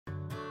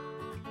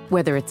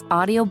Whether it's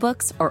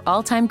audiobooks or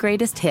all-time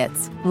greatest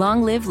hits,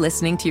 long live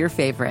listening to your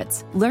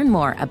favorites. Learn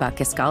more about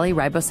Kisqali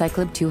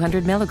Ribociclib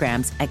 200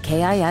 milligrams at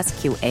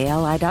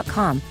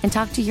KISQALI.com and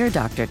talk to your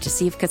doctor to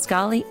see if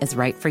Kisqali is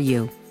right for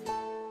you.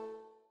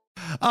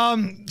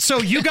 So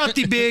you got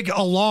the big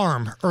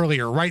alarm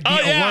earlier, right? The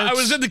yeah, alerts. I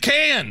was in the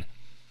can.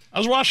 I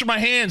was washing my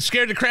hands,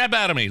 scared the crap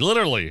out of me,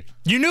 literally.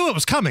 You knew it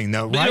was coming,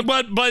 though, right?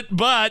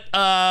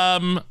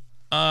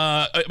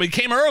 It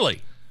came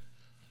early.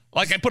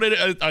 Like I put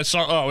it, I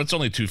saw, it's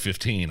only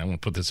 2:15. I'm going to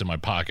put this in my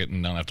pocket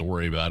and not have to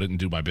worry about it and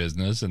do my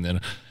business. And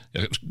then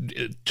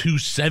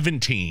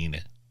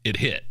 2:17, it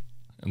hit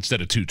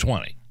instead of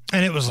 2:20.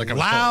 And it was like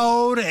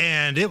loud,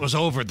 and it was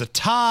over the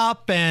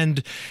top.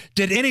 And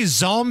did any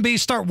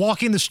zombies start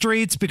walking the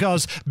streets?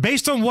 Because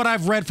based on what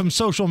I've read from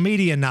social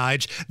media,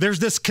 Nige, there's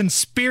this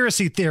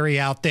conspiracy theory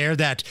out there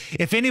that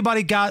if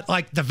anybody got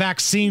like the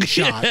vaccine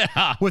shot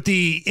with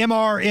the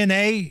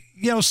mRNA,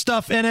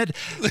 stuff in it,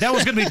 that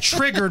was going to be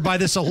triggered by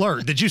this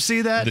alert. Did you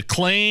see that?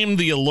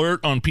 The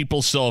alert on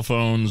people's cell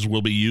phones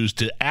will be used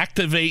to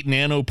activate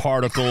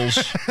nanoparticles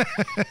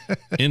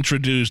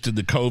introduced in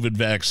the COVID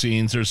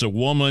vaccines. There's a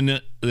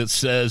woman that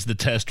says the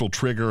test will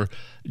trigger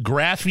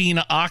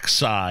graphene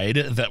oxide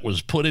that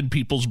was put in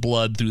people's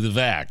blood through the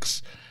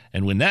vax.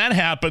 And when that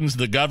happens,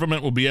 the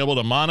government will be able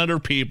to monitor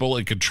people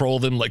and control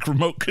them like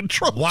remote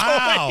control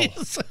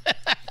toys.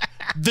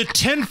 The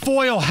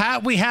tinfoil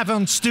hat we have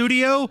on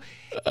studio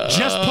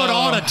just put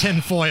on a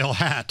tinfoil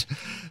hat.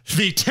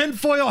 The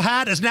tinfoil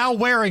hat is now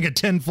wearing a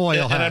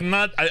tinfoil hat. And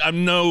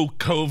I'm no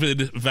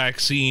COVID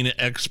vaccine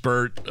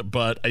expert,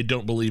 but I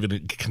don't believe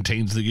it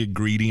contains the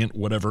ingredient,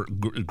 whatever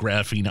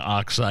graphene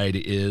oxide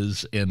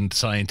is. And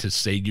scientists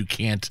say you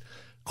can't,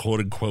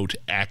 quote unquote,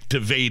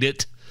 activate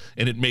it.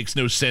 And it makes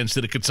no sense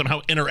that it could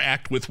somehow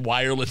interact with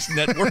wireless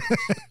networks.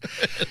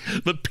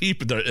 But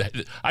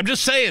I'm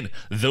just saying,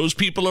 those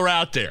people are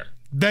out there.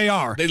 They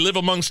are. They live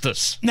amongst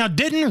us. Now,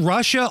 didn't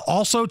Russia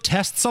also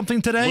test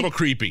something today? A little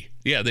creepy.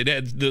 Yeah, they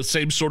had the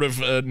same sort of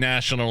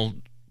national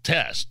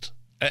test.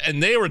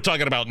 And they were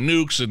talking about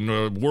nukes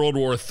and World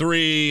War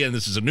III, and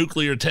this is a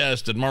nuclear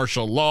test and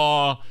martial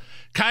law.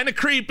 Kind of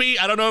creepy.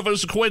 I don't know if it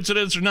was a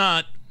coincidence or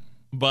not,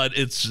 but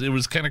it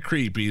was kind of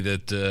creepy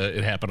that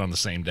it happened on the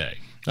same day.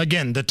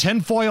 Again, the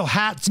tinfoil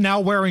hat's now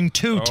wearing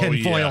two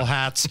tinfoil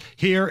hats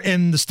here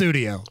in the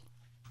studio.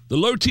 The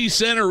Low T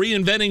Center,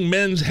 reinventing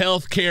men's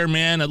health care,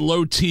 man. At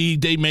Low T,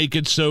 they make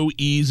it so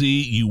easy.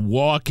 You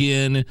walk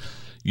in,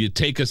 you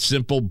take a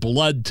simple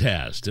blood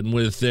test, and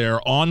with their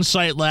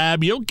on-site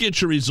lab, you'll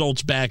get your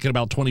results back in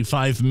about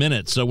 25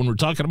 minutes. So when we're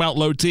talking about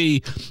Low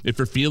T, if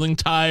you're feeling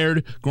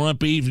tired,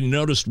 grumpy, if you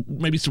notice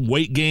maybe some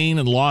weight gain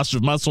and loss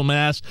of muscle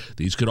mass,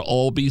 these could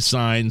all be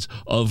signs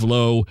of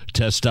low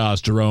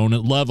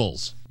testosterone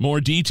levels. More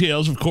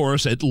details, of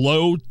course, at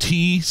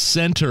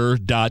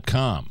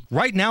lowtcenter.com.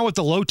 Right now at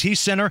the Low T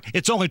Center,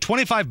 it's only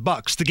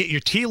 $25 to get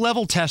your T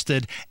level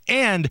tested,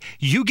 and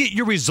you get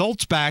your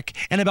results back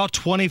in about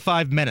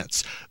 25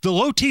 minutes. The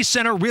Low T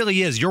Center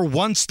really is your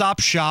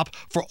one-stop shop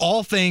for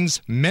all things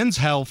men's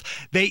health.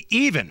 They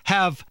even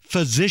have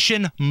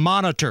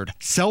physician-monitored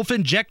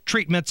self-inject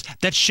treatments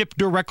that ship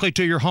directly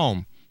to your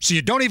home. So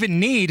you don't even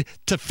need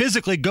to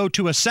physically go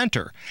to a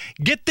center.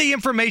 Get the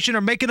information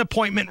or make an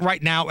appointment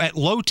right now at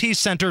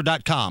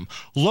lowtcenter.com.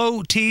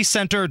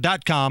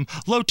 lowtcenter.com.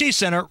 Low T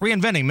Center,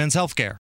 reinventing men's healthcare.